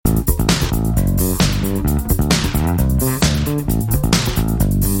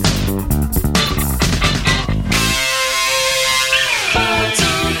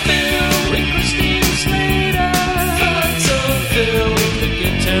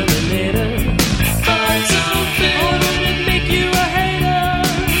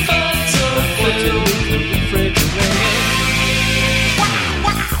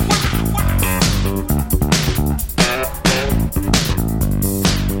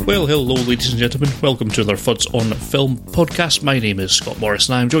Well, hello ladies and gentlemen, welcome to their Fuds on Film podcast. My name is Scott Morris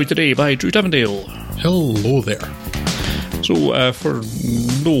and I'm joined today by Drew Davendale. Hello there. So, for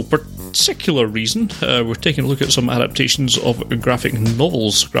no particular reason, we're taking a look at some adaptations of graphic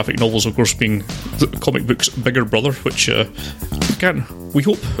novels. Graphic novels, of course, being the comic book's bigger brother, which we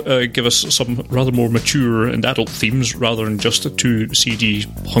hope give us some rather more mature and adult themes rather than just two CG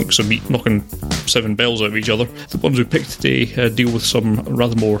hunks of meat knocking seven bells out of each other. The ones we picked today deal with some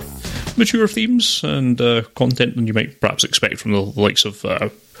rather more mature themes and content than you might perhaps expect from the likes of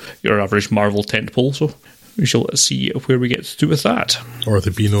your average Marvel tentpole, so we shall see where we get to with that. Or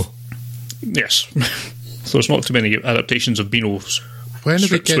the Beano. Yes. So there's not too many adaptations of Beano's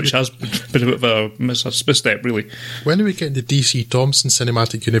strips, which has been a bit of a misstep, really. When are we getting the DC Thompson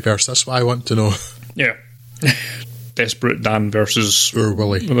cinematic universe? That's what I want to know. Yeah. Desperate Dan versus... Or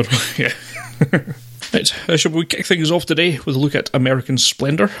Willie. Yeah. Right, shall we kick things off today with a look at American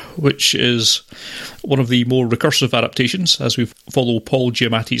Splendor, which is one of the more recursive adaptations as we follow Paul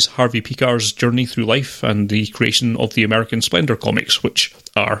Giamatti's Harvey Picar's journey through life and the creation of the American Splendor comics, which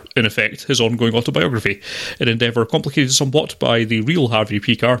are, in effect, his ongoing autobiography, an endeavour complicated somewhat by the real Harvey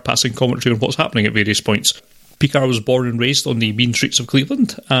Picar passing commentary on what's happening at various points. Picar was born and raised on the mean streets of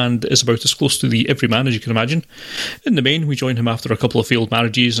Cleveland and is about as close to the everyman as you can imagine. In the main, we join him after a couple of failed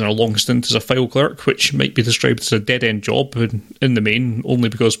marriages and a long stint as a file clerk, which might be described as a dead-end job, in the main only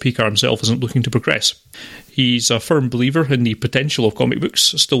because Picar himself isn't looking to progress. He's a firm believer in the potential of comic books,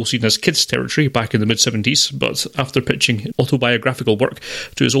 still seen as kids' territory back in the mid-70s, but after pitching autobiographical work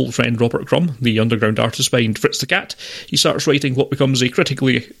to his old friend Robert Crumb, the underground artist behind Fritz the Cat, he starts writing what becomes a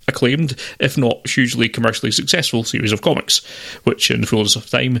critically acclaimed, if not hugely commercially successful series of comics, which, in the fullness of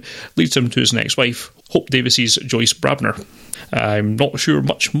time, leads him to his next wife, Hope Davis's Joyce Brabner. I'm not sure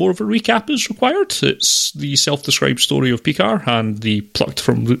much more of a recap is required. It's the self-described story of Picar and the plucked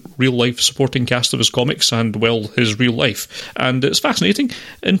from real-life supporting cast of his comics and, well, his real life. And it's fascinating,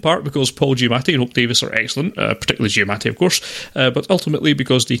 in part because Paul Giamatti and Hope Davis are excellent, particularly Giamatti, of course, but ultimately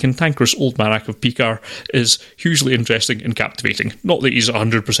because the cantankerous old maniac of Picar is hugely interesting and captivating. Not that he's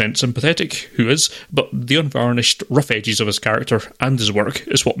 100% sympathetic, who is, but the unvarnished rough edges of his character and his work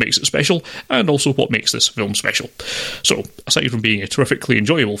is what makes it special, and also what makes this film special. So, aside from being a terrifically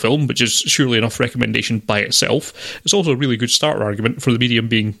enjoyable film, which is surely enough recommendation by itself, it's also a really good starter argument for the medium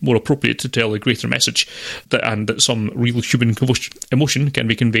being more appropriate to tell a greater message, and that some real human emotion can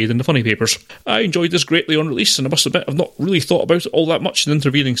be conveyed in the funny papers. I enjoyed this greatly on release, and I must admit I've not really thought about it all that much in the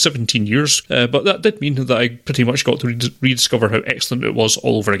intervening 17 years, but that did mean that I pretty much got to rediscover how excellent it was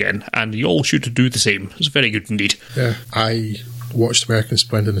all over again, and you all should do the same. It's very good indeed. Yeah, I watched American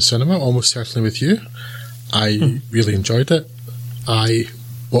Splendor in the cinema, almost certainly with you. I really enjoyed it. I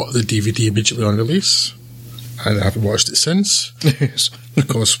bought the DVD immediately on release, and I haven't watched it since.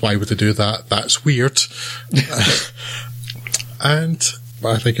 Because why would I do that? That's weird. And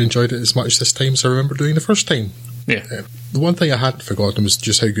I think I enjoyed it as much this time as I remember doing the first time. Yeah. The one thing I hadn't forgotten was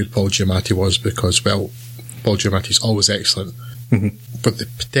just how good Paul Giamatti was, because, well, Paul Giamatti's always excellent. But the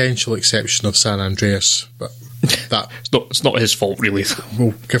potential exception of San Andreas, but that it's not his fault, really.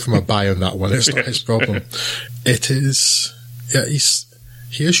 We'll give him a buy on that one. It's not his problem. It is. Yeah,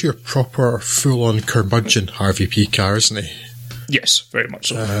 he is your proper full-on curmudgeon Harvey Picar, isn't he? Yes, very much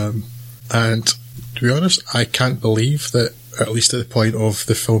so. And to be honest, I can't believe that, at least at the point of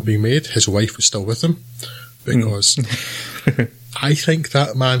the film being made, his wife was still with him, because I think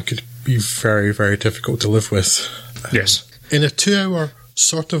that man could be very, very difficult to live with. Yes. In a 2-hour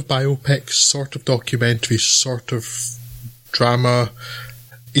sort of biopic, sort of documentary, sort of drama,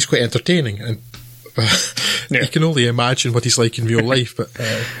 he's quite entertaining, and you can only imagine what he's like in real life. But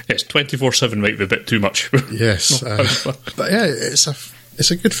yes, 24/7 might be a bit too much. Yes, but yeah,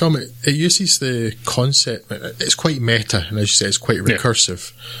 it's a good film. It uses the concept. It's quite meta, and as you say, it's quite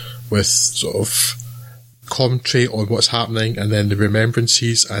recursive, with sort of commentary on what's happening, and then the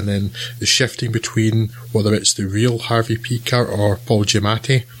remembrances, and then the shifting between whether it's the real Harvey Picar or Paul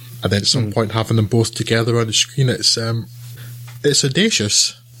Giamatti, and then at some point having them both together on the screen. It's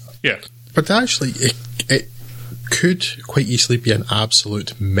audacious. Yeah. But actually, it could quite easily be an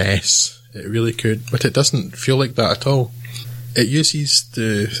absolute mess. It really could, but it doesn't feel like that at all. It uses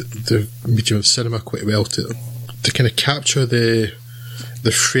the medium of cinema quite well to kind of capture the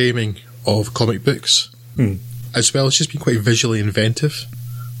framing of comic books, as well as just being quite visually inventive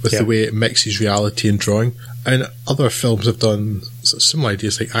with the way it mixes reality and drawing. And other films have done similar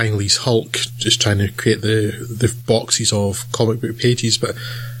ideas, like Ang Lee's Hulk, just trying to create the boxes of comic book pages, but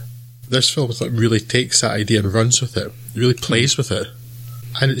this film really takes that idea and runs with it. It really plays with it.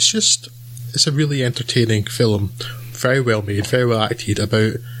 And it's a really entertaining film, very well made, very well acted,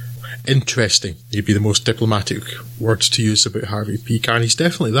 about interesting. It'd be the most diplomatic words to use about Harvey Pekar, and he's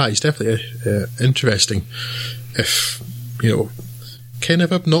definitely that. He's definitely interesting. If, kind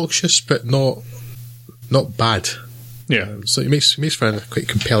of obnoxious, but not bad. Yeah. So he makes for a quite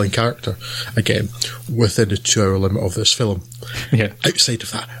compelling character, again, within the 2-hour limit of this film. Yeah. Outside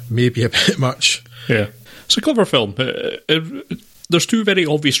of that, maybe a bit much. Yeah. It's a clever film. There's two very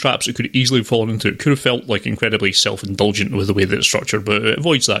obvious traps it could easily have fallen into. It could have felt like incredibly self-indulgent with the way that it's structured, but it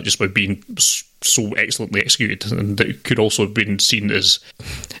avoids that just by being so excellently executed. And it could also have been seen as...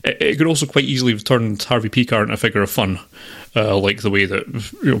 It could also quite easily have turned Harvey Pekar into a figure of fun, like the way that,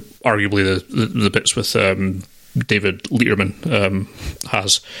 arguably the bits with David Letterman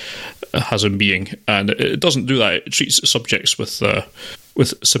has him being. And it doesn't do that. It treats its subjects with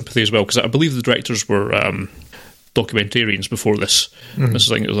sympathy as well, because I believe the directors were... documentarians before this. Mm-hmm. This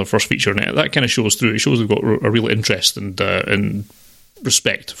is, I think, it was their first feature, and that kind of shows through. It shows they've got a real interest and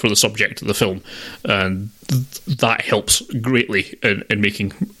respect for the subject of the film, and that helps greatly in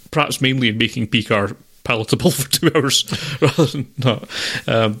making, perhaps mainly in making Pekar palatable for 2 hours rather than not.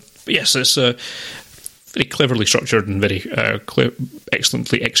 But yes, it's a very cleverly structured and very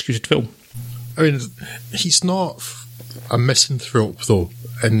excellently executed film. I mean, he's not a misanthrope, though,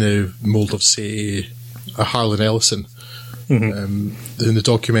 in the mould of, say, a Harlan Ellison. Mm-hmm. In the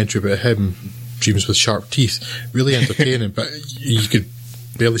documentary about him, Dreams with Sharp Teeth, really entertaining, but you could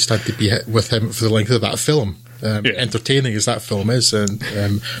barely stand to be with him for the length of that film. Entertaining as that film is, and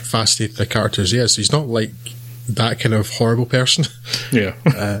fascinating the characters he is. So he's not like that kind of horrible person. Yeah.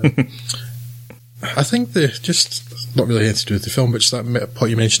 I think just not really anything to do with the film, but just that point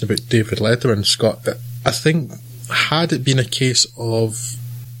you mentioned about David Letterman, Scott, I think had it been a case of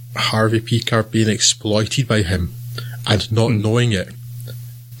Harvey Pekar being exploited by him and not knowing it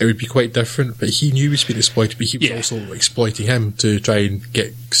would be quite different, but he knew he was being exploited, but he was also exploiting him to try and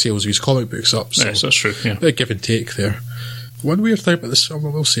get sales of his comic books up. So yes, that's true. Yeah. A give and take there. One weird thing about this film, I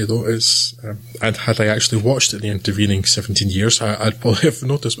will say though, is, and had I actually watched it in the intervening 17 years, I'd probably have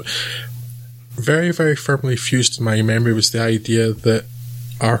noticed, but very, very firmly fused in my memory was the idea that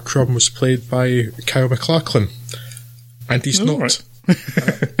R. Crumb was played by Kyle MacLachlan, and he's not. Right.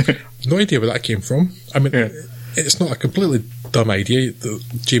 No idea where that came from. I mean, it's not a completely dumb idea.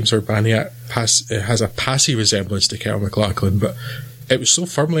 James Urbaniak has a passy resemblance to Kyle MacLachlan, but it was so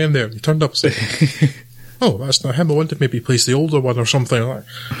firmly in there. He turned up and said, "Oh, that's not him. I wonder if maybe he plays the older one or something like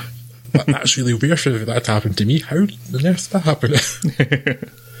that." But that's really weird for that to happen to me. How on earth did that happen?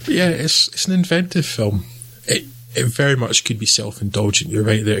 But yeah, it's an inventive film. It very much could be self-indulgent. You're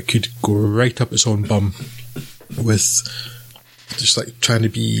right there. It could go right up its own bum with just like trying to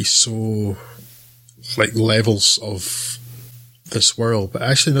be so like levels of this world, but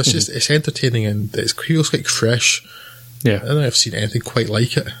actually no, it's entertaining and it feels quite fresh. Yeah, I don't think I've seen anything quite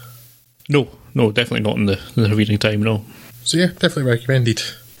like it. No, definitely not in the intervening time. No. So yeah, definitely recommended.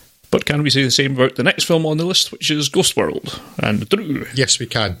 But can we say the same about the next film on the list, which is Ghost World? And Drew, yes, we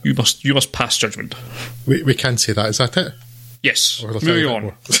can. You must pass judgment. We can say that. Is that it? Yes. Moving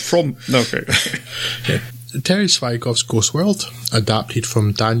on from okay. Yeah. Terry Swygov's Ghost World, adapted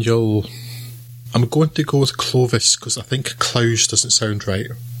from Daniel... I'm going to go with Clovis, because I think Clowes doesn't sound right.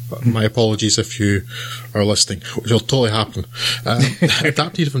 But my apologies if you are listening, which will totally happen.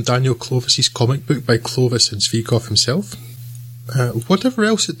 Adapted from Daniel Clovis's comic book by Clovis and Svigov himself. Whatever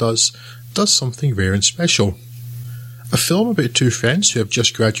else it does something rare and special. A film about two friends who have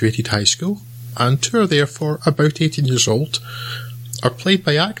just graduated high school, and two are therefore about 18 years old, are played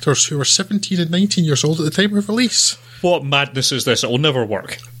by actors who are 17 and 19 years old at the time of release. What madness is this? It will never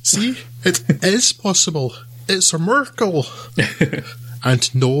work. See? It is possible. It's a miracle.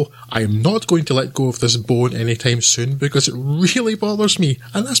 And no, I am not going to let go of this bone anytime soon because it really bothers me,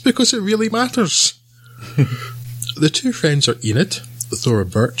 and that's because it really matters. The two friends are Enid, Thora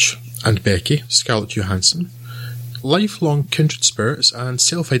Birch, and Becky, Scarlett Johansson, lifelong kindred spirits and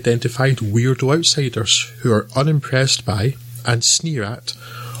self-identified weirdo outsiders who are unimpressed by and sneer at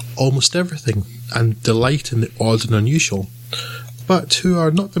almost everything and delight in the odd and unusual, but who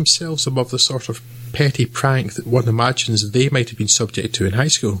are not themselves above the sort of petty prank that one imagines they might have been subject to in high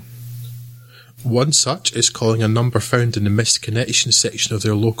school. One such is calling a number found in the missed connection section of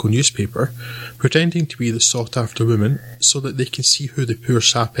their local newspaper, pretending to be the sought-after woman so that they can see who the poor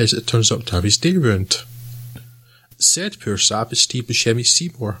sap is that turns up to have his day ruined. Said poor sap is Steve Buscemi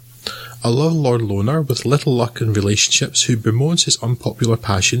Seymour, a lovelorn loner with little luck in relationships who bemoans his unpopular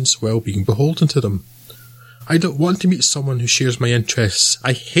passions while being beholden to them. I don't want to meet someone who shares my interests.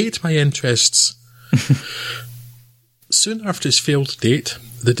 I hate my interests. Soon after his failed date,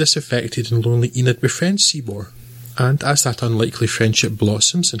 the disaffected and lonely Enid befriends Seymour, And as that unlikely friendship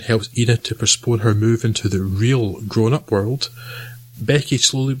blossoms and helps Enid to postpone her move into the real grown-up world, Becky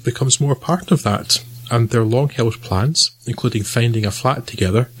slowly becomes more part of that, and their long-held plans, including finding a flat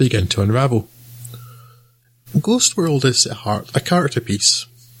together, begin to unravel. Ghost World is at heart a character piece,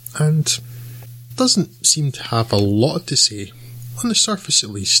 and doesn't seem to have a lot to say, on the surface at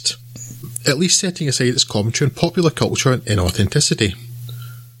least setting aside its commentary on popular culture and inauthenticity.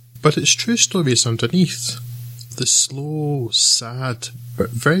 But its true story is underneath. The slow, sad,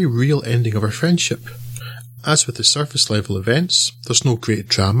 but very real ending of our friendship. As with the surface level events, there's no great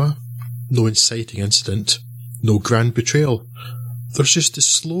drama, no inciting incident, no grand betrayal. There's just the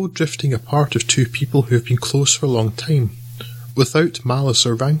slow drifting apart of two people who have been close for a long time, without malice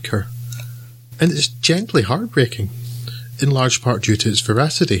or rancour. And it's gently heartbreaking, in large part due to its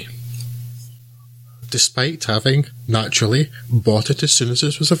veracity. Despite having, naturally, bought it as soon as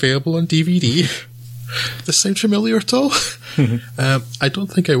it was available on DVD. This sound familiar at all? I don't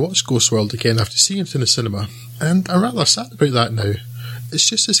think I watched Ghost World again after seeing it in the cinema, and I'm rather sad about that now. It's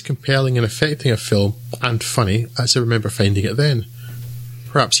just as compelling and affecting a film, and funny, as I remember finding it then.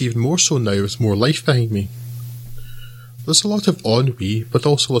 Perhaps even more so now with more life behind me. There's a lot of ennui, but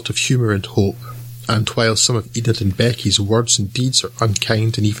also a lot of humour and hope, and while some of Enid and Becky's words and deeds are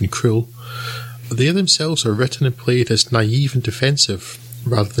unkind and even cruel, they themselves are written and played as naive and defensive,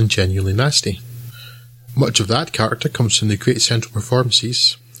 rather than genuinely nasty. Much of that character comes from the great central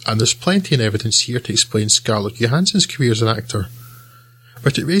performances, and there's plenty of evidence here to explain Scarlett Johansson's career as an actor.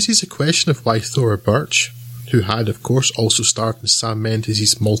 But it raises the question of why Thora Birch, who had, of course, also starred in Sam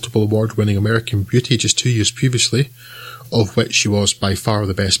Mendes' multiple award-winning American Beauty just 2 years previously, of which she was by far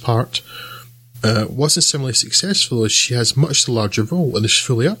the best part, wasn't similarly successful as she has much the larger role and is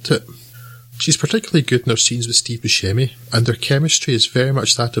fully up to it. She's particularly good in her scenes with Steve Buscemi, and their chemistry is very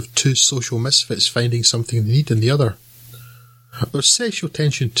much that of two social misfits finding something they need in the other. There's sexual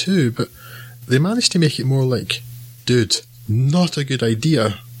tension too, but they manage to make it more like, dude, not a good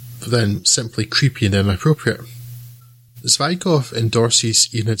idea, than simply creepy and inappropriate. Zwigoff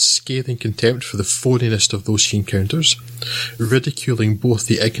endorses Enid's scathing contempt for the phoniness of those she encounters, ridiculing both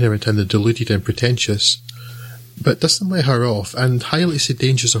the ignorant and the deluded and pretentious, but doesn't let her off and highlights the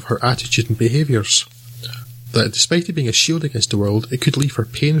dangers of her attitude and behaviours. That despite it being a shield against the world, it could leave her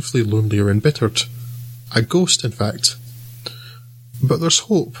painfully lonely or embittered. A ghost, in fact. But there's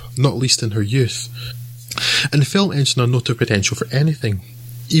hope, not least in her youth. And the film ends on a note of potential for anything,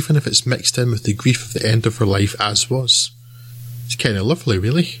 even if it's mixed in with the grief of the end of her life as was. It's kind of lovely,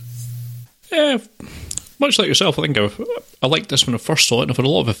 really. Yeah, much like yourself, I think I liked this when I first saw it, and I've had a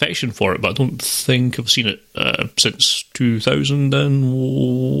lot of affection for it, but I don't think I've seen it since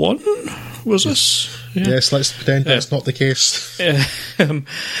 2001, was this? Yeah. Yes, let's pretend that's not the case.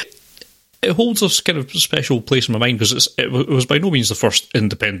 It holds a kind of special place in my mind because it was by no means the first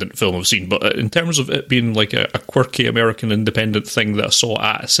independent film I've seen, but in terms of it being like a quirky American independent thing that I saw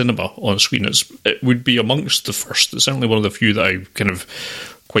at a cinema on screen, it would be amongst the first. It's certainly one of the few that I kind of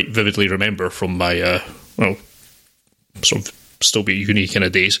quite vividly remember from my, sort of still be uni kind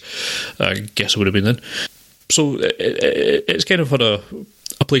of days. I guess it would have been then. So it's kind of had a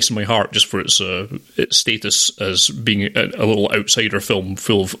place in my heart just for its status as being a little outsider film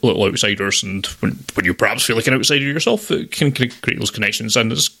full of little outsiders, and when you perhaps feel like an outsider yourself, it can create those connections, and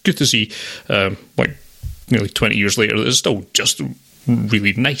it's good to see like nearly 20 years later that it's still just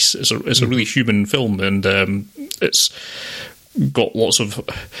really nice. It's a really human film, and it's got lots of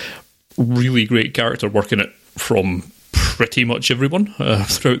really great character work in it from pretty much everyone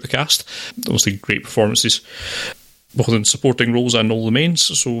throughout the cast. Obviously great performances both in supporting roles and all the mains,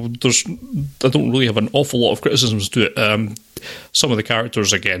 so I don't really have an awful lot of criticisms to it. Some of the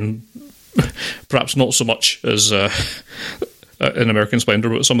characters, again, perhaps not so much as in American Splendor,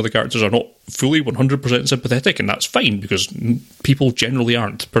 but some of the characters are not fully 100% sympathetic, and that's fine, because people generally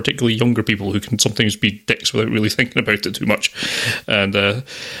aren't, particularly younger people who can sometimes be dicks without really thinking about it too much. And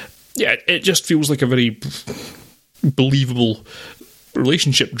it just feels like a very believable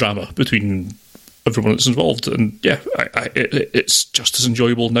relationship drama between everyone that's involved, and it's just as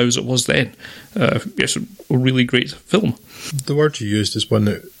enjoyable now as it was then. Yes, a really great film. The word you used is one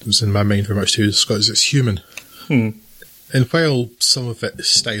that was in my mind very much too, Scott, is it's human. And while some of it is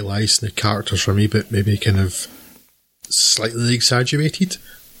stylised and the characters for me, but maybe kind of slightly exaggerated,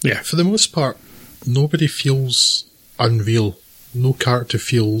 for the most part, nobody feels unreal. No character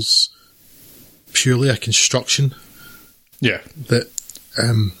feels purely a construction. Yeah. That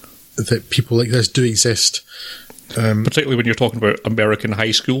people like this do exist. Particularly when you're talking about American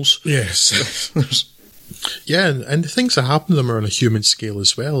high schools. Yes. And the things that happen to them are on a human scale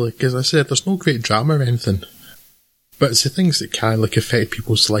as well. Like, as I said, there's no great drama or anything. But it's the things that can affect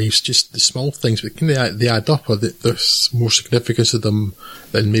people's lives, just the small things, but they add up, or there's more significance to them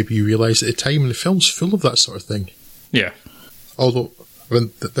than maybe you realise at the time, and the film's full of that sort of thing. Yeah. Although,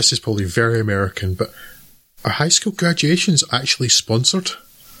 this is probably very American, but are high school graduations actually sponsored?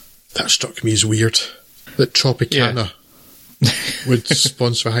 That struck me as weird. That Tropicana would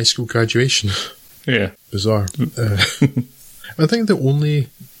sponsor high school graduation. Yeah. Bizarre. I think the only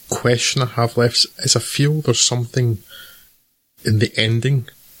question I have left is I feel there's something in the ending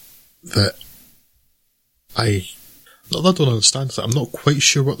that I don't understand. I'm not quite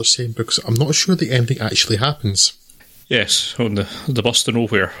sure what they're saying, because I'm not sure the ending actually happens. Yes, on the bus to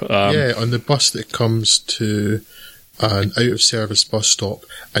nowhere. Yeah, on the bus that comes to an out-of-service bus stop,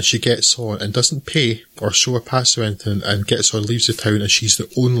 and she gets on and doesn't pay or show a pass or anything, and gets on, leaves the town, and she's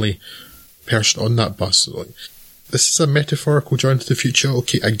the only person on that bus. This is a metaphorical journey to the future,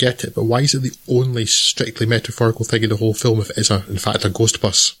 okay, I get it, but why is it the only strictly metaphorical thing in the whole film if it is, in fact, a ghost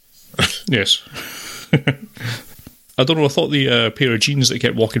bus? Yes. I don't know, I thought the pair of jeans that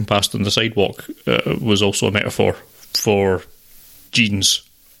kept walking past on the sidewalk was also a metaphor for jeans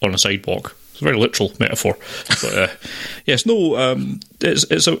on a sidewalk. It's a very literal metaphor. But yes, no,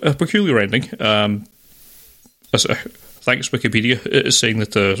 it's a peculiar ending. Thanks, Wikipedia. It is saying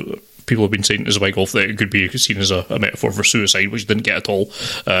that people have been saying as a big off that it could be seen as a metaphor for suicide, which didn't get at all.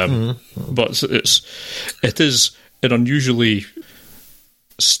 But it is an unusually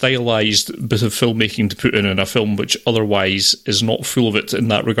stylised bit of filmmaking to put in a film which otherwise is not full of it in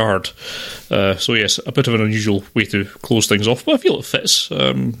that regard. So yes, a bit of an unusual way to close things off, but I feel it fits.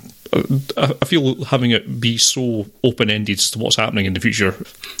 I feel having it be so open-ended as to what's happening in the future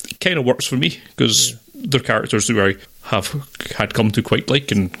kind of works for me, because they're characters who I have had come to quite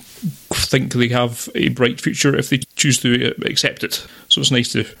like and think they have a bright future if they choose to accept it. So it's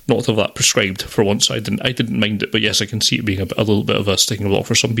nice to not have that prescribed for once. I didn't mind it, but yes, I can see it being a little bit of a sticking block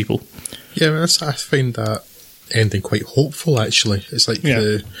for some people. Yeah, I find that ending quite hopeful, actually. It's like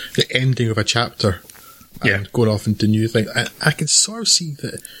the ending of a chapter and going off into new things. I can sort of see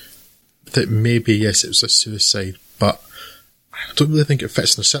that maybe, yes, it was a suicide, but I don't really think it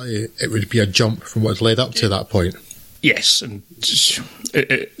fits necessarily. It would be a jump from what had led up to that point. Yes, and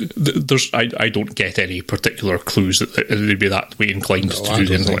I don't get any particular clues that they'd be that way inclined to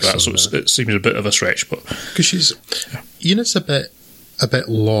do anything like that. So it seems a bit of a stretch, but because Enid's a bit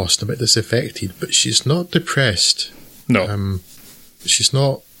lost, a bit disaffected, but she's not depressed. No, she's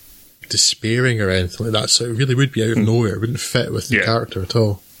not despairing or anything like that. So it really would be out of nowhere. It wouldn't fit with the character at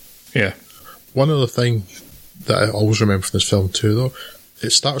all. Yeah. One other thing that I always remember from this film too, though,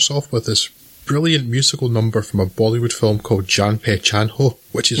 it starts off with this brilliant musical number from a Bollywood film called Jaan Pehchaan Ho,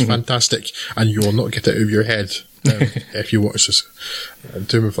 which is fantastic, and you will not get it out of your head if you watch this. In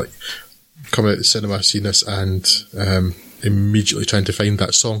terms of coming out of the cinema, seeing this, and immediately trying to find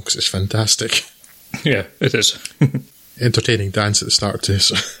that song because it's fantastic. Yeah, it is. Entertaining dance at the start too.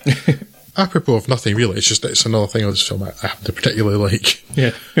 So. Apropos of nothing really, it's another thing of this film I happen to particularly like.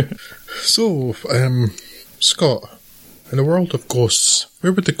 Yeah. So, Scott, in the world of ghosts,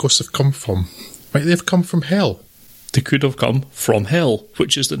 where would the ghosts have come from? Might they have come from hell? They could have come from hell,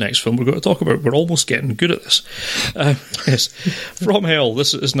 which is the next film we're going to talk about. We're almost getting good at this. Yes, From Hell.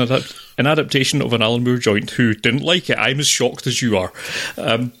 This is an adaptation of an Alan Moore joint who didn't like it. I'm as shocked as you are.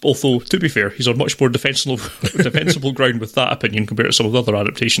 Although, to be fair, he's on much more defensible ground with that opinion compared to some of the other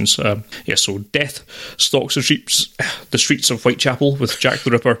adaptations. So Death stalks the streets of Whitechapel with Jack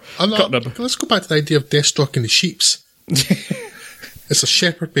the Ripper. Let's go back to the idea of Death stalking the sheeps. It's a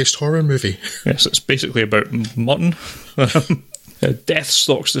shepherd-based horror movie. Yes, it's basically about mutton. Death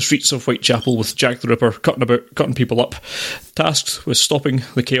stalks the streets of Whitechapel with Jack the Ripper cutting people up. Tasked with stopping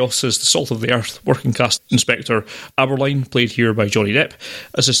the chaos is the salt of the earth working class Inspector Aberline, played here by Johnny Depp,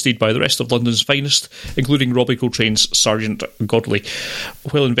 assisted by the rest of London's finest, including Robbie Coltrane's Sergeant Godley.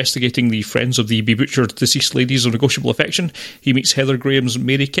 While investigating the friends of the bebutchered deceased ladies of negotiable affection, he meets Heather Graham's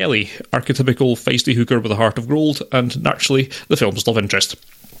Mary Kelly, archetypical feisty hooker with a heart of gold, and naturally the film's love interest.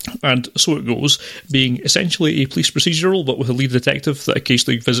 And so it goes, being essentially a police procedural, but with a lead detective that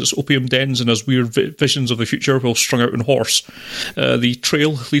occasionally visits opium dens and has weird visions of the future while strung out on horse. The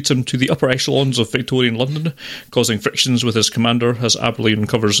trail leads him to the upper echelons of Victorian London, causing frictions with his commander as Aberline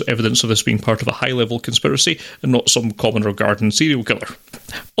uncovers evidence of this being part of a high-level conspiracy and not some commoner garden serial killer.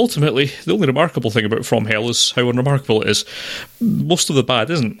 Ultimately, the only remarkable thing about From Hell is how unremarkable it is. Most of the bad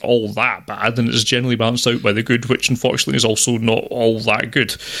isn't all that bad, and it's generally balanced out by the good, which unfortunately is also not all that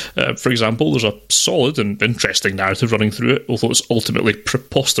good. For example, there's a solid and interesting narrative running through it, although it's ultimately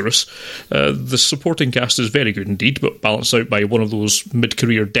preposterous. The supporting cast is very good indeed, but balanced out by one of those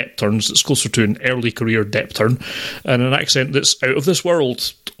mid-career depth turns that's closer to an early career depth turn, and an accent that's out of this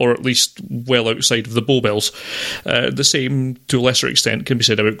world, or at least well outside of the Bowbells. The same, to a lesser extent, can be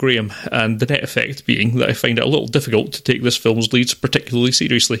said about Graham, and the net effect being that I find it a little difficult to take this film's leads particularly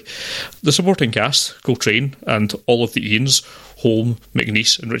seriously. The supporting cast, Coltrane, and all of the Ians, Holm,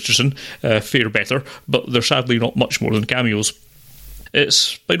 McNeice and Richardson, fare better, but they're sadly not much more than cameos.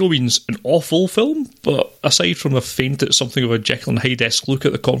 It's by no means an awful film, but aside from a feint at something of a Jekyll and Hyde-esque look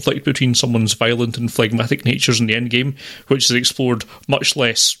at the conflict between someone's violent and phlegmatic natures in the endgame, which is explored much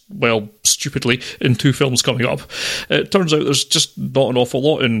less, well, stupidly, in two films coming up, it turns out there's just not an awful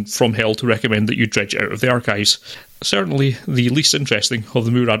lot in From Hell to recommend that you dredge out of the archives. Certainly the least interesting of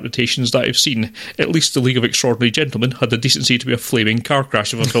the Moore adaptations that I've seen. At least The League of Extraordinary Gentlemen had the decency to be a flaming car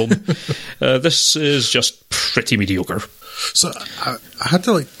crash of a film. This is just pretty mediocre. So I had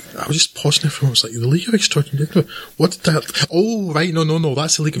to I was just pausing there for a moment. I was like, The League of Extraordinary Gentlemen? What did that? Oh, right, no,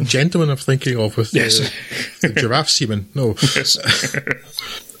 that's The League of Gentlemen I'm thinking of with the giraffe seaman. No. Yes.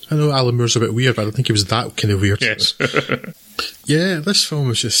 I know Alan Moore's a bit weird, but I don't think he was that kind of weird. Yes. Yeah, this film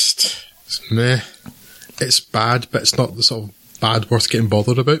is just meh. It's bad, but it's not the sort of bad worth getting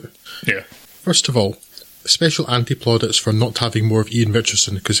bothered about. Yeah. First of all, special anti-plaudits for not having more of Ian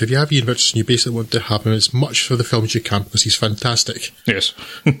Richardson, because if you have Ian Richardson, you basically want to have him as much for the film as you can, because he's fantastic. Yes.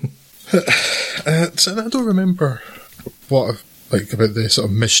 So I don't remember what about the sort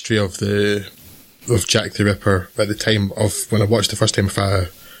of mystery of Jack the Ripper at the time of when I watched the first time, if I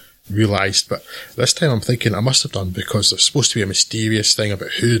realised, but this time I'm thinking I must have done, because there's supposed to be a mysterious thing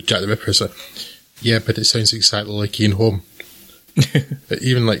about who Jack the Ripper is. Yeah, but it sounds exactly like Ian Holm.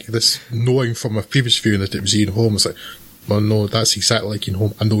 Even like this, knowing from a previous viewing that it was Ian Holm, it's like, well, no, that's exactly like Ian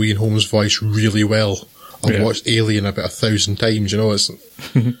Holm. I know Ian Holm's voice really well. I've watched Alien about 1,000 times, It's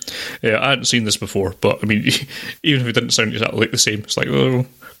yeah, I hadn't seen this before, but I mean, even if it didn't sound exactly like the same, it's like, well,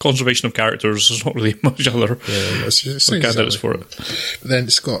 conservation of characters, there's not really much other candidates for it. But then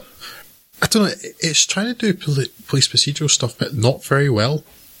it's got, I don't know, it's trying to do police procedural stuff, but not very well.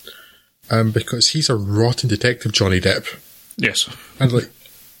 Because he's a rotten detective, Johnny Depp. Yes. And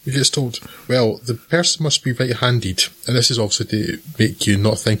he gets told, well, the person must be right-handed, and this is also to make you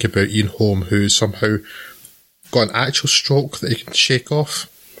not think about Ian Holm, who somehow got an actual stroke that he can shake off.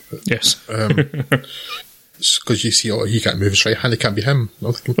 Yes. Because you see, he can't move his right hand, it can't be him.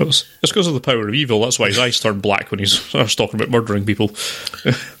 Well, it's because of the power of evil, that's why his eyes turn black when he starts talking about murdering people.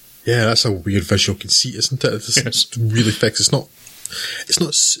 Yeah, that's a weird visual conceit, isn't it? It's really fixed. It's not,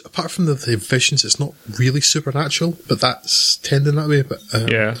 apart from the visions, it's not really supernatural, but that's tending that way. But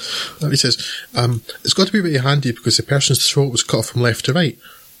he says, it's got to be really handy because the person's throat was cut off from left to right.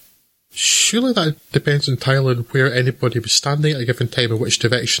 Surely that depends entirely on where anybody was standing at a given time and which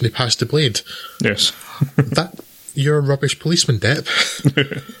direction they passed the blade. Yes. You're a rubbish policeman, Depp.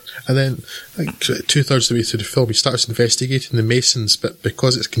 And then, 2/3 of the way through the film, he starts investigating the Masons, but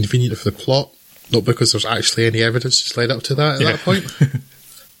because it's convenient for the plot, not because there's actually any evidence that's led up to that at that point.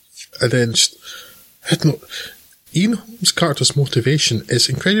 And then, I don't know, Ian Holmes' character's motivation is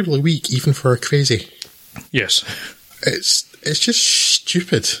incredibly weak, even for a crazy. Yes. It's just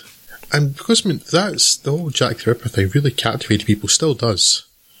stupid. And because, that's the whole Jack the Ripper thing really captivated people, still does.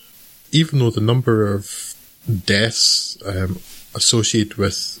 Even though the number of deaths associated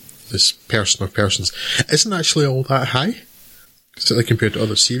with this person or persons isn't actually all that high, certainly compared to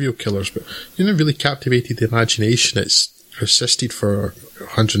other serial killers, but really captivated the imagination. It's persisted for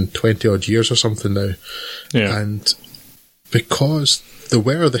 120 odd years or something now. Yeah. And because there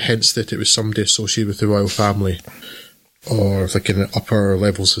were the hints that it was somebody associated with the royal family or in the upper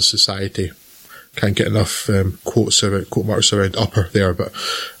levels of society, can't get enough quote marks around upper there, but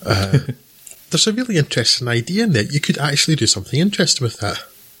there's a really interesting idea in it. You could actually do something interesting with that.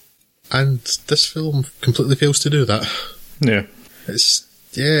 And this film completely fails to do that. Yeah.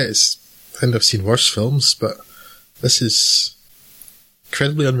 And I've seen worse films, but this is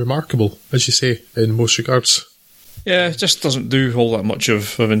incredibly unremarkable, as you say, in most regards. Yeah, it just doesn't do all that much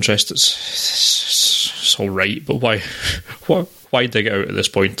of interest. It's all right, but why dig it out at this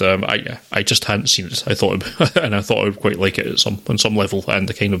point? I just hadn't seen it. I thought I would quite like it on some level, and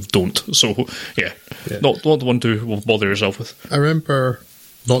I kind of don't. So yeah. Not the one to bother yourself with. I remember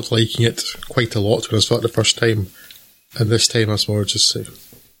not liking it quite a lot when I saw it the first time, and this time I was more just saying,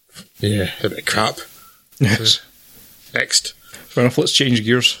 yeah, a bit of crap. Yes. Next. Fair enough, let's change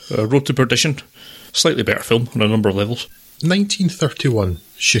gears. Road to Perdition. Slightly better film on a number of levels. 1931,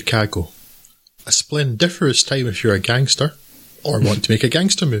 Chicago. A splendiferous time if you're a gangster or want to make a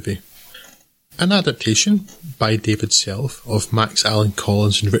gangster movie. An adaptation by David Self of Max Allan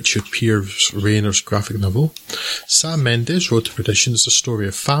Collins and Richard Pierce Rayner's graphic novel, Sam Mendes' Road to Perdition is a story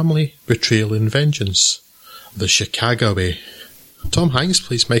of family, betrayal and vengeance. The Chicago Way. Tom Hanks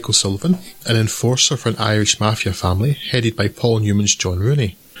plays Michael Sullivan, an enforcer for an Irish mafia family headed by Paul Newman's John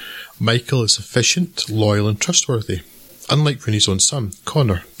Rooney. Michael is efficient, loyal and trustworthy, unlike Rooney's own son,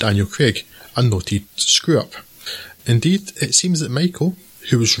 Connor, Daniel Craig, a noted screw-up. Indeed, it seems that Michael,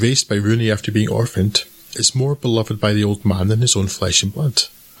 who was raised by Rooney after being orphaned, is more beloved by the old man than his own flesh and blood.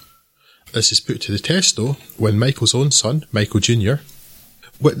 This is put to the test, though, when Michael's own son, Michael Jr.,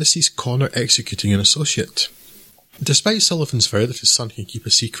 witnesses Connor executing an associate. Despite Sullivan's vow that his son can keep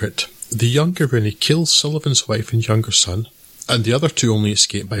a secret, the younger Rooney kills Sullivan's wife and younger son, and the other two only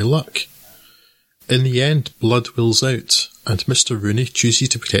escape by luck. In the end, blood wills out, and Mr. Rooney chooses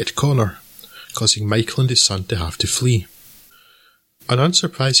to protect Connor, causing Michael and his son to have to flee. An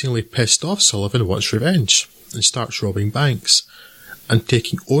unsurprisingly pissed off Sullivan wants revenge, and starts robbing banks, and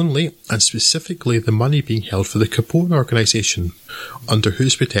taking only and specifically the money being held for the Capone organisation, under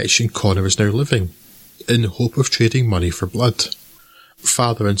whose protection Connor is now living, in the hope of trading money for blood.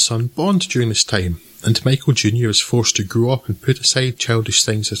 Father and son bond during this time, and Michael Jr. is forced to grow up and put aside childish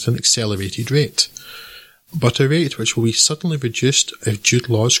things at an accelerated rate, but a rate which will be suddenly reduced if Jude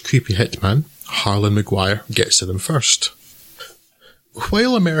Law's creepy hitman, Harlan Maguire, gets to them first.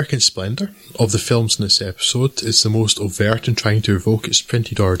 While American Splendor, of the films in this episode, is the most overt in trying to evoke its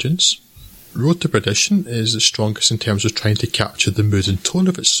printed origins, Road to Perdition is the strongest in terms of trying to capture the mood and tone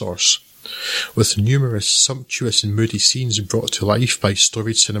of its source, with numerous sumptuous and moody scenes brought to life by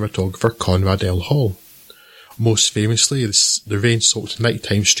storied cinematographer Conrad L. Hall, most famously the rain-soaked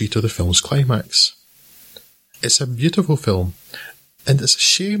nighttime street of the film's climax. It's a beautiful film, and it's a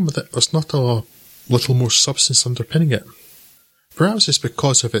shame that there's not a little more substance underpinning it. Perhaps it's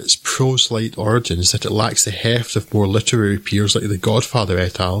because of its prose-light origins that it lacks the heft of more literary peers like The Godfather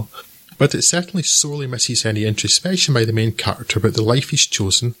et al., but it certainly sorely misses any introspection by the main character about the life he's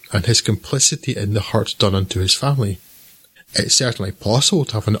chosen and his complicity in the hurt done unto his family. It's certainly possible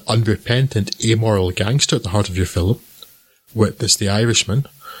to have an unrepentant, amoral gangster at the heart of your film, witness The Irishman,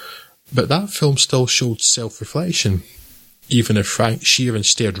 but that film still showed self-reflection, even if Frank Sheeran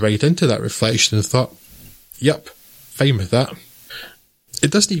stared right into that reflection and thought, "Yup, fine with that." It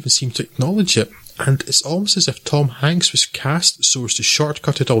doesn't even seem to acknowledge it, and it's almost as if Tom Hanks was cast so as to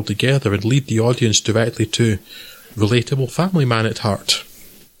shortcut it altogether and lead the audience directly to relatable family man at heart.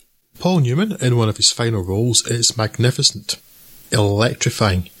 Paul Newman, in one of his final roles, is magnificent,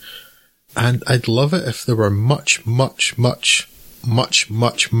 electrifying, and I'd love it if there were much more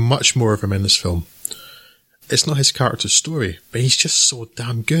of him in this film. It's not his character's story, but he's just so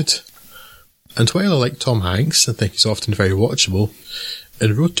damn good. And while I like Tom Hanks and think he's often very watchable,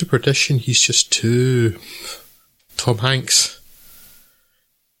 in Road to Perdition he's just too Tom Hanks.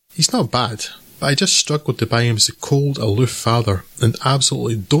 He's not bad, but I just struggled to buy him as the cold, aloof father, and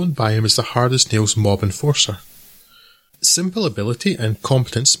absolutely don't buy him as the hard-as-nails mob enforcer. Simple ability and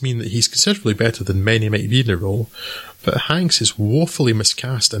competence mean that he's considerably better than many might be in the role, but Hanks is woefully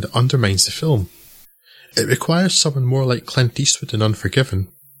miscast and undermines the film. It requires someone more like Clint Eastwood in Unforgiven,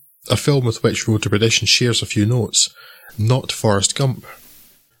 a film with which Road to Perdition shares a few notes, not Forrest Gump.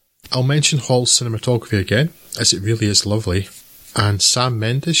 I'll mention Hall's cinematography again, as it really is lovely, and Sam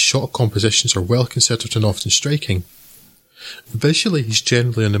Mendes' shot compositions are well considered and often striking. Visually he's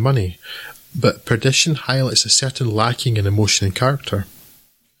generally on the money, but Perdition highlights a certain lacking in emotion and character.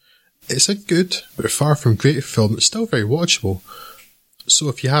 It's a good, but far from great film that's still very watchable, so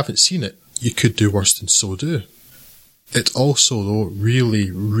if you haven't seen it, you could do worse than so do. It also, though,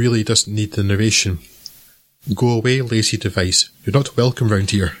 really doesn't need the narration. Go away, lazy device. You're not welcome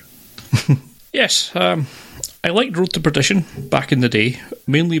round here. Yes, I liked Road to Perdition back in the day,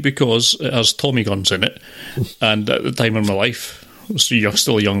 mainly because it has Tommy guns in it, and at the time in my life, I was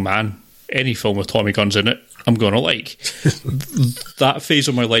still a young man, any film with Tommy guns in it, I'm going to like. That phase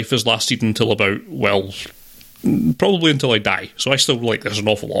of my life has lasted until about, well, probably until I die, so I still like this an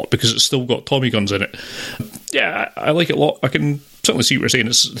awful lot, because it's still got Tommy guns in it. Yeah, I like it a lot. I can certainly see what you're saying.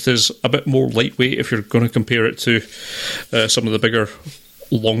 It is a bit more lightweight if you're going to compare it to some of the bigger,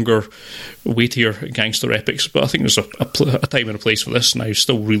 longer, weightier gangster epics, but I think there's a time and a place for this, and I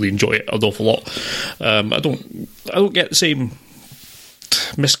still really enjoy it an awful lot. I don't get the same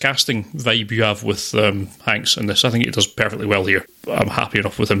miscasting vibe you have with Hanks in this. I think he does perfectly well here. I'm happy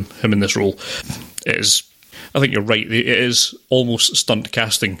enough with him in this role. It is I think you're right. It is almost stunt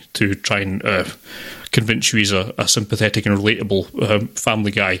casting to try and convince you he's a sympathetic and relatable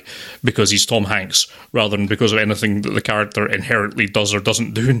family guy because he's Tom Hanks, rather than because of anything that the character inherently does or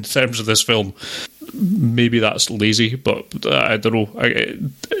doesn't do in terms of this film. Maybe that's lazy, but I don't know.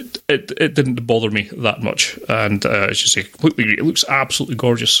 It didn't bother me that much, and as you say, completely agree. It looks absolutely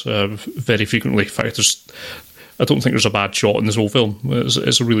gorgeous very frequently. In fact, I don't think there's a bad shot in this whole film.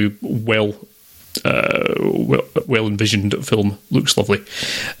 It's a really well envisioned film. Looks lovely,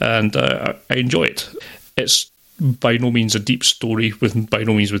 and I enjoy it. It's by no means a deep story, by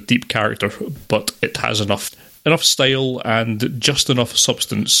no means with deep character, but it has enough style and just enough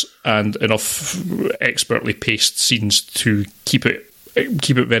substance and enough expertly paced scenes to keep it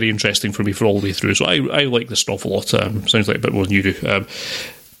very interesting for me for all the way through. So I like this an awful lot. Sounds like a bit more than you do.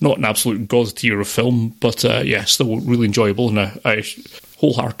 Not an absolute god tier of film, but still really enjoyable, and I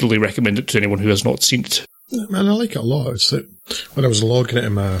wholeheartedly recommend it to anyone who has not seen it. Man, I like it a lot. It's like when I was logging it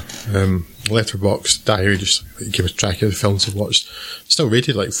in my Letterboxd diary, just keep a track of the films I've watched, still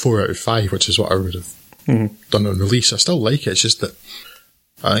rated like 4 out of 5, which is what I would have done on release. I still like it. It's just that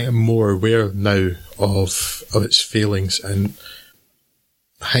I think I'm more aware now of its failings, and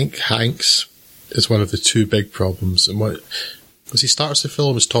Hanks is one of the two big problems. And because he starts the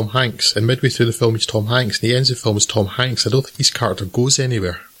film as Tom Hanks, and midway through the film he's Tom Hanks, and he ends the film as Tom Hanks. I don't think his character goes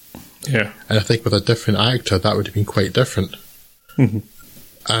anywhere. Yeah. And I think with a different actor, that would have been quite different. Mm-hmm.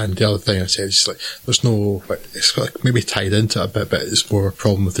 And the other thing I said is like, there's no, it's like maybe tied into it a bit, but it's more a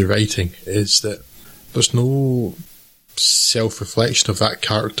problem with the writing, is that there's no self-reflection of that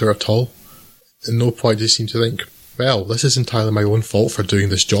character at all. At no point do you seem to think, well, this is entirely my own fault for doing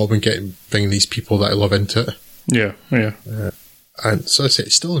this job and bringing these people that I love into it. Yeah. And so I say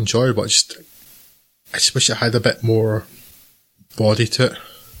it's still enjoyable. I just wish it had a bit more body to it.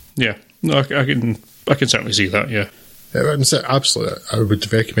 Yeah, no, I can certainly see that. Yeah, absolutely. I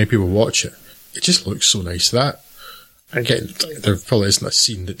would recommend people watch it. It just looks so nice. That, again, there probably isn't a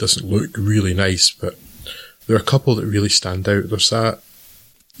scene that doesn't look really nice, but there are a couple that really stand out. There's that.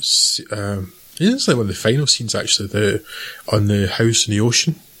 It's like one of the final scenes actually, on the house in the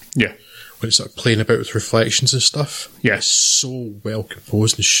ocean. Yeah. When it's sort of playing about with reflections and stuff. Yeah. It's so well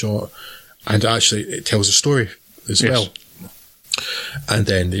composed and shot. And actually, it tells a story as well. And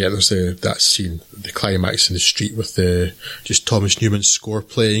then, there's that scene, the climax in the street with just Thomas Newman's score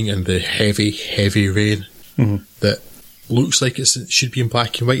playing and the heavy, heavy rain that looks like it should be in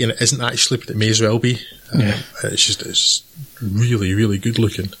black and white, and it isn't actually, but it may as well be. It's really, really good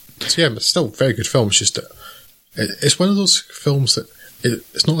looking. So it's still a very good film. It's just it's one of those films that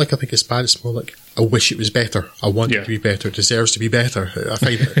it's not like I think it's bad. It's more like I wish it was better. I want it to be better. It deserves to be better. I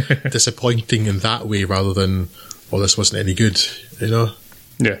find it disappointing in that way rather than, well, this wasn't any good, you know?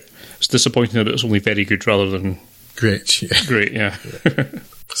 Yeah. It's disappointing that it's only very good rather than great. Yeah. Great, yeah.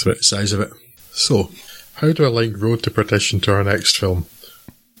 That's about the size of it. So, how do I link Road to Perdition to our next film?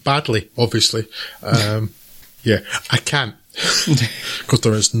 Badly, obviously. I can't. Because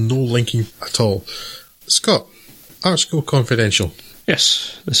there is no linking at all. Scott, Art School Confidential.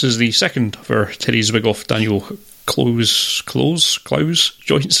 Yes, this is the second of our Terry Zwigoff, Daniel Clowes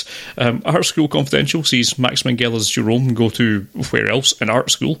joints. Art School Confidential sees Max Minghella Jerome go to, where else, an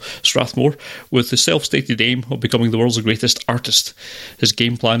art school, Strathmore, with the self-stated aim of becoming the world's greatest artist. His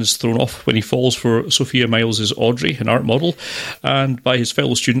game plan is thrown off when he falls for Sophia Miles's Audrey, an art model, and by his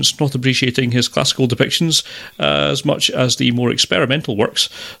fellow students not appreciating his classical depictions as much as the more experimental works,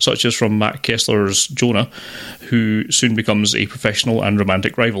 such as from Matt Kessler's Jonah, who soon becomes a professional and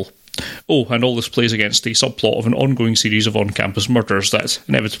romantic rival. Oh, and all this plays against the subplot of an ongoing series of on-campus murders that,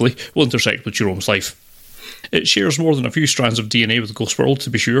 inevitably, will intersect with Jerome's life. It shares more than a few strands of DNA with Ghost World, to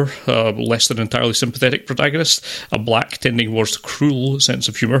be sure, a less than entirely sympathetic protagonist, a black tending towards cruel sense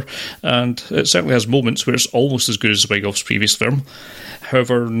of humour, and it certainly has moments where it's almost as good as Zwigoff's previous film.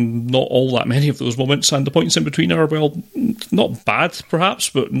 However, not all that many of those moments, and the points in between are, well, not bad, perhaps,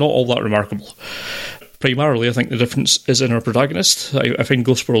 but not all that remarkable. Primarily, I think the difference is in our protagonist. I find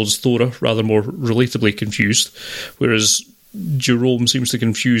Ghost World's Thora rather more relatably confused, whereas Jerome seems to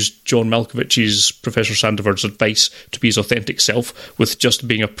confuse John Malkovich's Professor Sandifer's advice to be his authentic self with just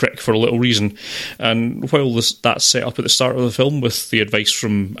being a prick for a little reason. And while that's set up at the start of the film with the advice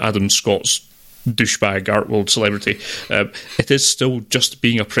from Adam Scott's douchebag art world celebrity. It is still just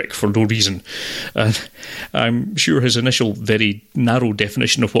being a prick for no reason. And I'm sure his initial very narrow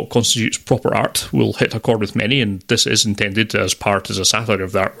definition of what constitutes proper art will hit a chord with many, and this is intended as part as a satire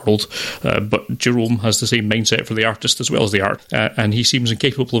of the art world. But Jerome has the same mindset for the artist as well as the art, and he seems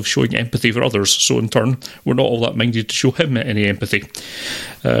incapable of showing empathy for others, so in turn we're not all that minded to show him any empathy.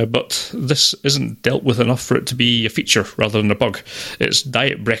 But this isn't dealt with enough for it to be a feature rather than a bug. It's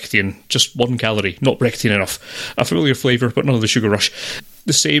diet Brechtian, just 1 calorie, not Brechtian enough. A familiar flavour, but none of the sugar rush.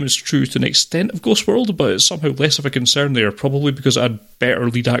 The same is true to an extent of Ghost World, but it's somehow less of a concern there, probably because it had better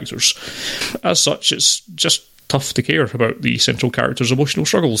lead actors. As such, it's just tough to care about the central character's emotional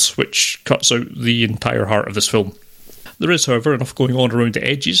struggles, which cuts out the entire heart of this film. There is, however, enough going on around the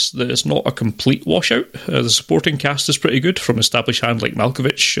edges that it's not a complete washout. The supporting cast is pretty good, from established hands like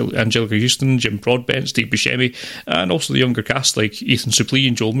Malkovich, Angelica Houston, Jim Broadbent, Steve Buscemi, and also the younger cast like Ethan Suplee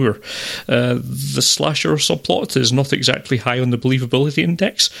and Joel Moore. The slasher subplot is not exactly high on the believability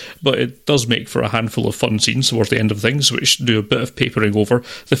index, but it does make for a handful of fun scenes towards the end of things, which do a bit of papering over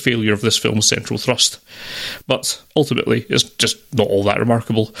the failure of this film's central thrust. But ultimately, it's just not all that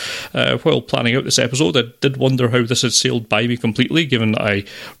remarkable. While planning out this episode, I did wonder how this had sailed by me completely, given that I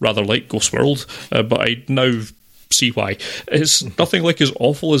rather like Ghost World, but I now see why. It's nothing like as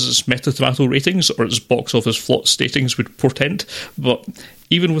awful as its Meta Tomato ratings or its box office flop statings would portend, but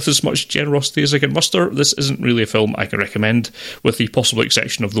even with as much generosity as I can muster, this isn't really a film I can recommend, with the possible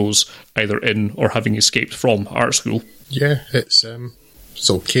exception of those either in or having escaped from art school. Yeah, it's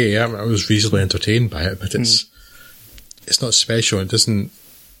okay. I was reasonably entertained by it, but it's not special. It doesn't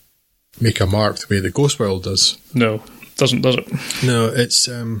make a mark the way that Ghost World does. No, doesn't, does it? No, it's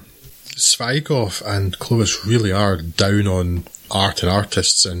Zweighoff and Clovis really are down on art and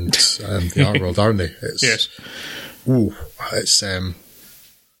artists and the art world, aren't they? Yes. Ooh, it's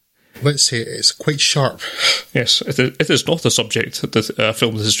let's say it's quite sharp. Yes, it is not a subject, a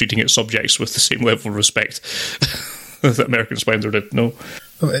film that is treating its subjects with the same level of respect that American Splendor did. No,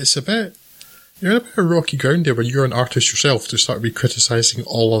 it's a bit. You're in a bit of rocky ground there when you're an artist yourself to start criticising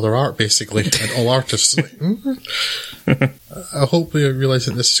all other art, basically, and all artists. I hope we realise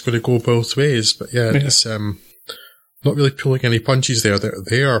that this is going to go both ways, but yeah. It's not really pulling any punches there.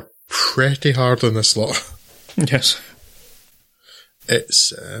 They are pretty hard on this lot. Yes.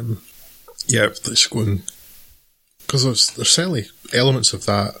 It's, it's going... Because there's certainly elements of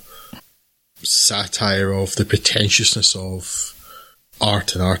that satire of the pretentiousness of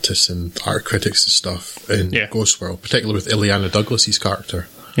art and artists and art critics and stuff in Ghost World, particularly with Illeana Douglas's character.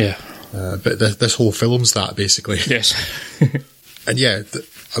 Yeah. But this whole film's that, basically. Yes. And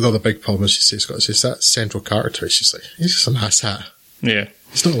another big problem, as you say, Scott, is that central character. It's just like, he's just an asshat. Yeah.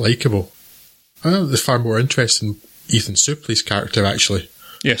 He's not likeable. I know there's far more interest in Ethan Suplee's character, actually.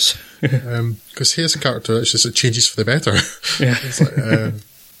 Yes. Because he has a character that just changes for the better. Yeah. It's like,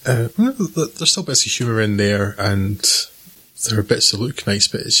 there's still bits of humour in there, and there are bits that look nice,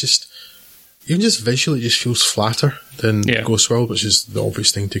 but it's just, even just visually, it just feels flatter than Ghost World, which is the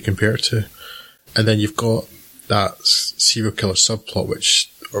obvious thing to compare it to. And then you've got that serial killer subplot,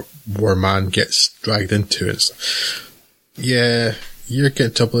 where a man gets dragged into it. Yeah, you're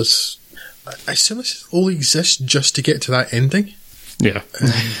getting to this. I assume this only exists just to get to that ending. Yeah.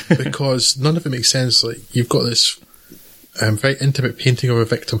 Because none of it makes sense. Like, you've got this very intimate painting of a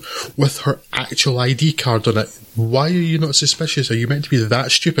victim with her actual ID card on it. Why are you not suspicious? Are you meant to be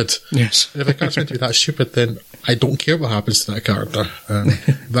that stupid? Yes. And if a character's meant to be that stupid, then I don't care what happens to that character.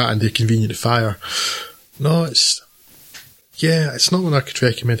 That and the convenient fire. No, it's not one I could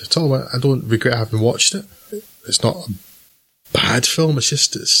recommend at all. I don't regret having watched it. It's not a bad film. It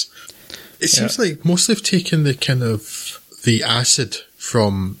seems like mostly have taken the kind of the acid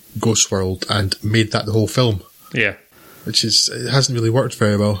from Ghost World and made that the whole film. Yeah. It hasn't really worked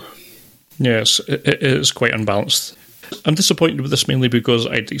very well. Yes, it is quite unbalanced. I'm disappointed with this mainly because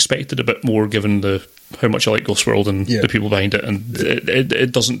I'd expected a bit more given how much I like Ghost World and the people behind it, and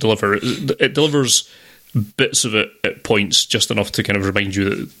it doesn't deliver. It delivers bits of it at points, just enough to kind of remind you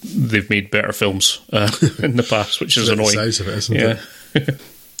that they've made better films in the past, which is annoying. The size of it, isn't it?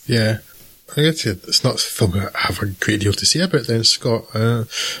 Yeah. I guess it's not a film I have a great deal to say about then, Scott.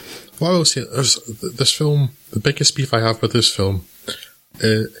 What I will say is this film, the biggest beef I have with this film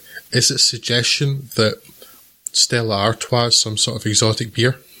is its suggestion that Stella Artois is some sort of exotic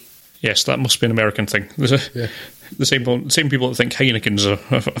beer. Yes, that must be an American thing. The same people that think Heineken's a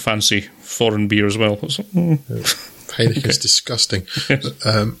fancy foreign beer as well. Heineken's disgusting.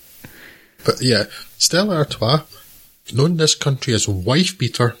 But yeah, Stella Artois, known in this country as wife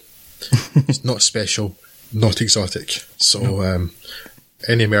beater, is not special, not exotic. So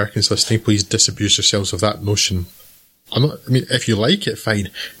any Americans listening, please disabuse yourselves of that notion. If you like it, fine.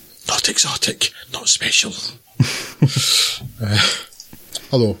 Not exotic, not special.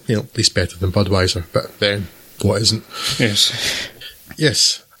 Although, at least better than Budweiser, but then, what isn't? Yes.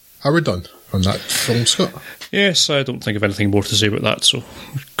 Yes. Are we done on that film, Scott? Yes, I don't think of anything more to say about that, so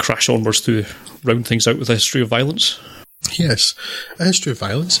crash onwards to round things out with A History of Violence. Yes, A History of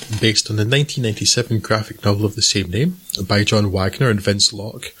Violence, based on the 1997 graphic novel of the same name by John Wagner and Vince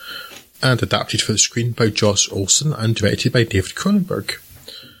Locke, and adapted for the screen by Joss Olson and directed by David Cronenberg.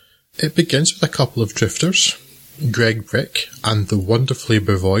 It begins with a couple of drifters, Greg Brick and the wonderfully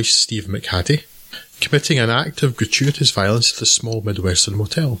bevoiced Steve McHattie, committing an act of gratuitous violence at a small Midwestern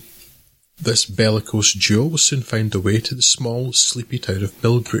motel. This bellicose duo will soon find their way to the small, sleepy town of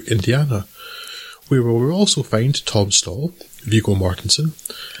Millbrook, Indiana, where we will also find Tom Stall, Viggo Mortensen,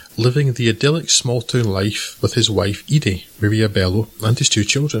 living the idyllic small-town life with his wife Edie, Maria Bello, and his 2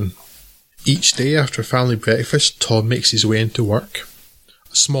 children. Each day after family breakfast, Tom makes his way into work,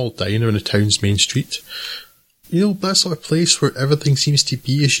 a small diner on the town's main street. That sort of place where everything seems to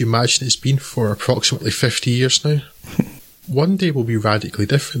be as you imagine it's been for approximately 50 years now. One day will be radically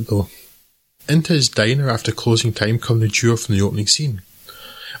different, though. Into his diner after closing time come the duo from the opening scene,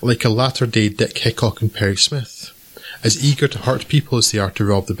 like a latter-day Dick Hickok and Perry Smith, as eager to hurt people as they are to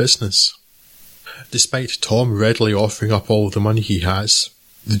rob the business. Despite Tom readily offering up all of the money he has,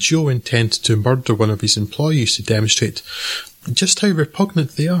 the duo intend to murder one of his employees to demonstrate just how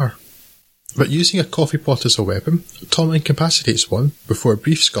repugnant they are. But using a coffee pot as a weapon, Tom incapacitates one before a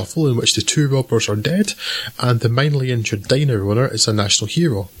brief scuffle in which the 2 robbers are dead and the minorly injured diner owner is a national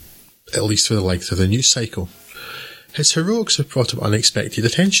hero, at least for the length of the news cycle. His heroics have brought him unexpected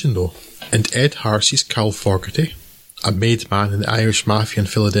attention, though, and Ed Harcy's Carl Fogarty, a made man in the Irish Mafia in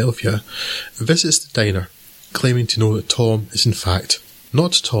Philadelphia, visits the diner, claiming to know that Tom is in fact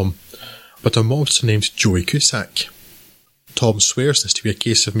not Tom, but a mobster named Joey Cusack. Tom swears this to be a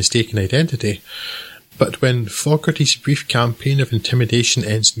case of mistaken identity, but when Fogarty's brief campaign of intimidation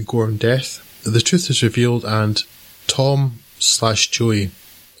ends in gore and death, the truth is revealed and Tom/Joey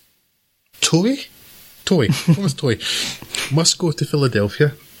Thomas Toy must go to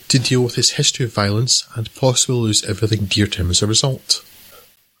Philadelphia to deal with his history of violence and possibly lose everything dear to him as a result.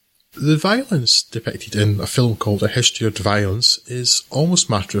 The violence depicted in a film called A History of Violence is almost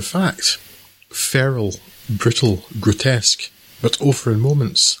matter of fact. Feral, brutal, grotesque, but over in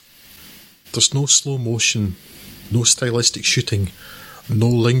moments. There's no slow motion, no stylistic shooting, no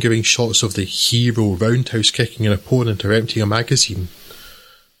lingering shots of the hero roundhouse kicking an opponent or emptying a magazine.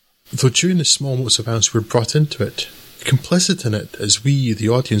 Though during the small moments of violence we're brought into it, complicit in it as we, the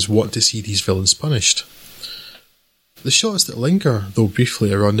audience, want to see these villains punished. The shots that linger, though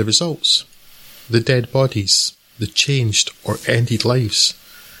briefly, are on the results. The dead bodies, the changed or ended lives,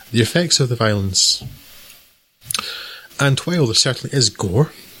 the effects of the violence. And while there certainly is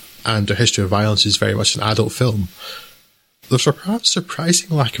gore, and A History of Violence is very much an adult film, there's a perhaps surprising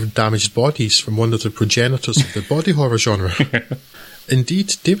lack of damaged bodies from one of the progenitors of the body horror genre.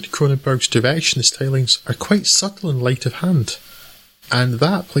 Indeed, David Cronenberg's direction and stylings are quite subtle and light of hand, and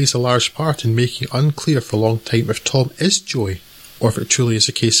that plays a large part in making unclear for a long time if Tom is Joey, or if it truly is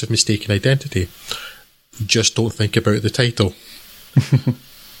a case of mistaken identity. Just don't think about the title.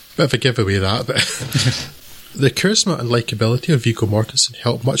 Bit of a giveaway that, but the charisma and likeability of Viggo Mortensen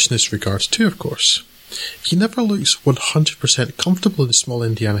help much in this regard too, of course. He never looks 100% comfortable in a small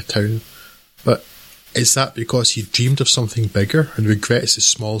Indiana town, but is that because he dreamed of something bigger and regrets the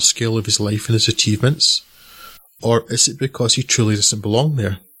small scale of his life and his achievements? Or is it because he truly doesn't belong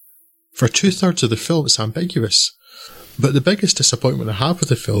there? For 2/3 of the film it's ambiguous, but the biggest disappointment I have with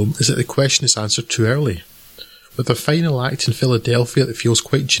the film is that the question is answered too early. With a final act in Philadelphia that feels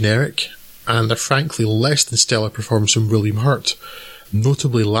quite generic, and a frankly less than stellar performance from William Hurt,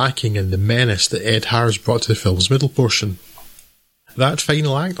 notably lacking in the menace that Ed Harris brought to the film's middle portion. That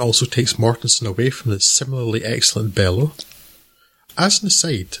final act also takes Mortensen away from the similarly excellent Bello. As an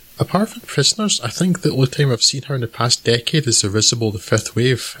aside, apart from Prisoners, I think the only time I've seen her in the past decade is Irresistible: The Fifth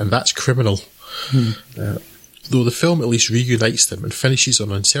Wave, and that's criminal. Though the film at least reunites them and finishes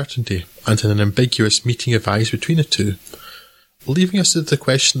on uncertainty and in an ambiguous meeting of eyes between the two, leaving us with the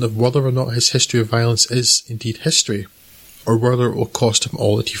question of whether or not his history of violence is indeed history, or whether it will cost him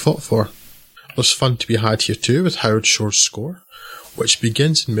all that he fought for. There's fun to be had here too with Howard Shore's score, which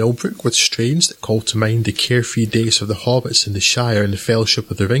begins in Millbrook with strains that call to mind the carefree days of the Hobbits in the Shire and the Fellowship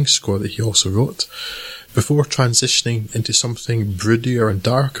of the Ring score that he also wrote, before transitioning into something broodier and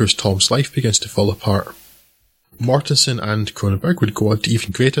darker as Tom's life begins to fall apart. Mortensen and Cronenberg would go on to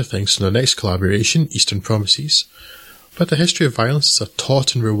even greater things in their next collaboration, Eastern Promises, But A History of Violence is a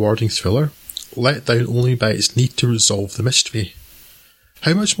taut and rewarding thriller, let down only by its need to resolve the mystery.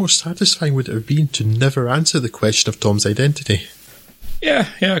 How much more satisfying would it have been to never answer the question of Tom's identity? Yeah,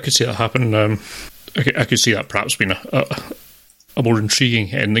 I could see that happen. I could see that perhaps being a more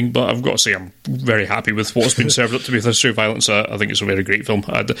intriguing ending, but I've got to say I'm very happy with what's been served up to me with History of Violence. I think it's a very great film.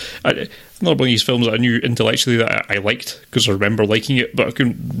 Not one of these films that I knew intellectually that I liked, because I remember liking it, but I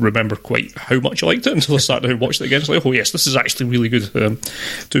couldn't remember quite how much I liked it until I sat down and watched it again. It's like, oh yes, this is actually really good.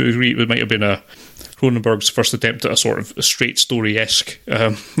 To agree, it might have been Cronenberg's first attempt at a sort of straight story-esque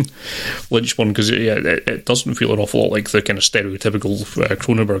Lynch one, because it doesn't feel an awful lot like the kind of stereotypical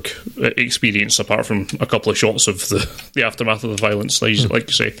Cronenberg experience, apart from a couple of shots of the aftermath of the violence, like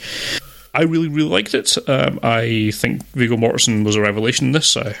you say. I really, really liked it. I think Viggo Mortensen was a revelation in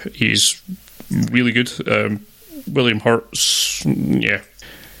this. He's really good. William Hurt, I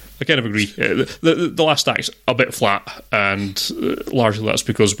kind of agree. The last act's a bit flat, and largely that's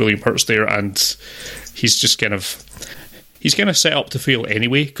because William Hurt's there, and he's kind of set up to fail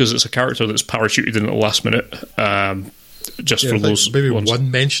anyway, because it's a character that's parachuted in at the last minute. Just for those maybe ones.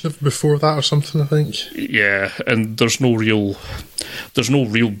 One mention of before that or something, I think. Yeah, and there's no real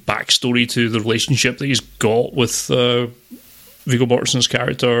backstory to the relationship that he's got with Viggo Mortensen's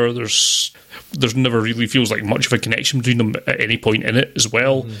character. There's never really feels like much of a connection between them at any point in it as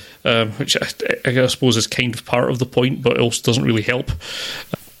well, which I suppose is kind of part of the point, but it also doesn't really help.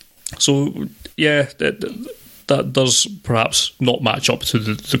 So yeah, that does perhaps not match up to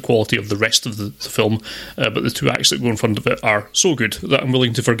the quality of the rest of the film, but the two acts that go in front of it are so good that I'm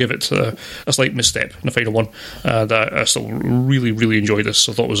willing to forgive it a slight misstep in the final one. That I still really, really enjoyed this.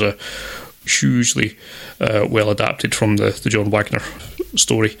 I thought it was a hugely well adapted from the John Wagner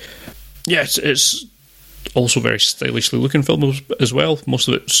story. Yeah, it's also a very stylishly looking film as well. Most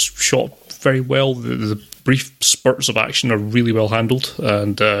of it's shot very well. The brief spurts of action are really well handled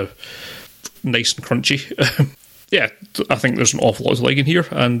and nice and crunchy. Yeah, I think there's an awful lot to like in here,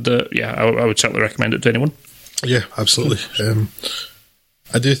 and I would certainly recommend it to anyone. Yeah, absolutely.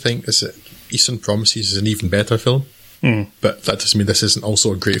 I do think Eastern Promises is an even better film, but that doesn't mean this isn't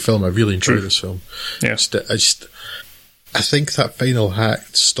also a great film. I really enjoyed this film. Yeah. I think that final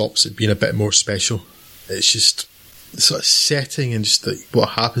act stops it being a bit more special. It's just the sort of setting and just what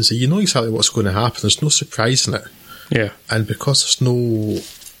happens. You know exactly what's going to happen. There's no surprise in it. Yeah. And because there's no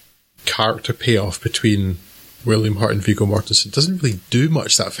character payoff between William Hurt and Viggo Mortensen, it doesn't really do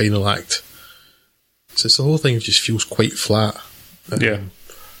much, that final act. So the whole thing just feels quite flat. Yeah.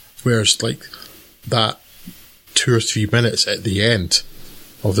 Whereas like that 2 or 3 minutes at the end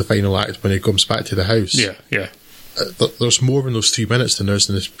of the final act when he comes back to the house. Yeah. There's more in those 3 minutes than there's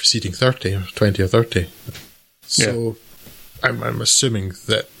in the preceding 30 or 20 or 30. So I'm assuming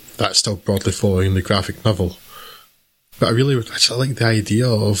that that's still broadly following the graphic novel. But I like the idea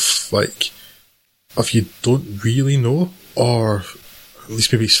of like, if you don't really know, or at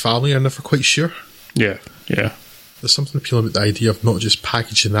least maybe his family are never quite sure. Yeah. There's something appealing about the idea of not just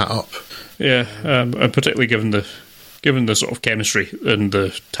packaging that up. Yeah, and particularly given the sort of chemistry and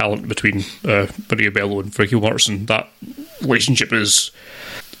the talent between Maria Bello and Viggo Mortensen, that relationship does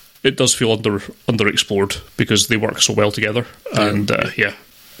feel underexplored because they work so well together. And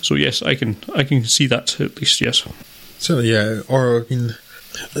so yes, I can see that at least. Yes, certainly. Yeah, or I mean,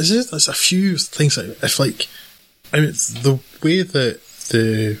 there's a few things the way that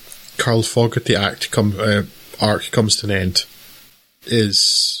the Carl Fogarty arc comes to an end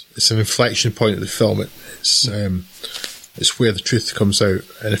it's an inflection point of the film. It's where the truth comes out,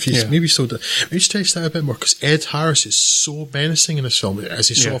 and if you maybe stretch that a bit more, because Ed Harris is so menacing in this film, as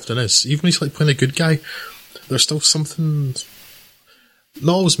he so often is. Even when he's like playing a good guy, there's still something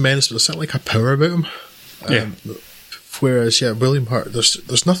not always menacing, but there's something like a power about him. Whereas William Hurt,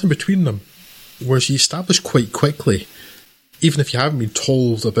 there's nothing between them. Whereas you establish quite quickly, even if you haven't been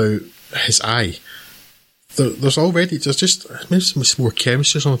told about his eye, there's just maybe some more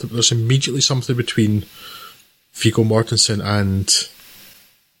chemistry or something. There's immediately something between Viggo Mortensen and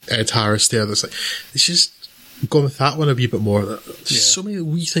Ed Harris there. That's like, it's just gone with that one a wee bit more. There's so many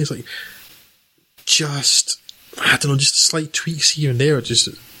wee things like just slight tweaks here and there, just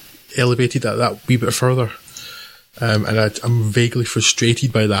elevated that wee bit further. And I'm vaguely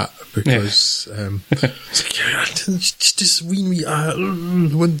frustrated by that because it's just wee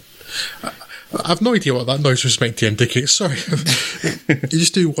when. I've no idea what that noise was meant to indicate. Sorry. You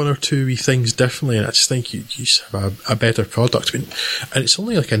just do one or two wee things differently, and I just think you just have a better product. And it's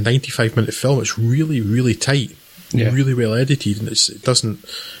only like a 95-minute film. It's really, really tight, really well edited, and it's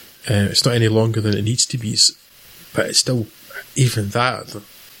not any longer than it needs to be. But it's still, even that,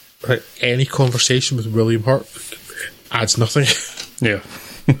 like any conversation with William Hurt adds nothing. Yeah.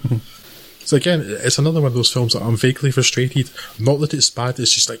 So again, it's another one of those films that I'm vaguely frustrated. Not that it's bad,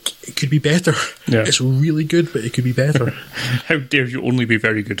 it's just like, it could be better. Yeah. It's really good, but it could be better. How dare you only be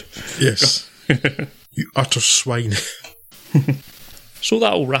very good? Yes. You utter swine. So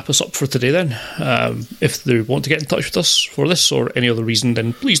that'll wrap us up for today then. If they want to get in touch with us for this or any other reason,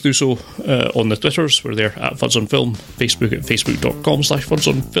 then please do so on the Twitters. We're there at Fuds on Film, Facebook at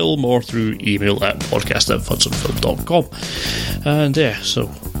facebook.com/fudsonfilm, or through email at podcast@fudsonfilm.com. And yeah, so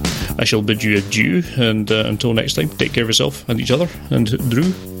I shall bid you adieu, and until next time, take care of yourself and each other. And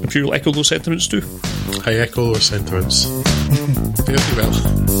Drew, I'm sure you'll echo those sentiments too. I echo those sentiments. Very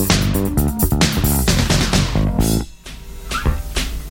well.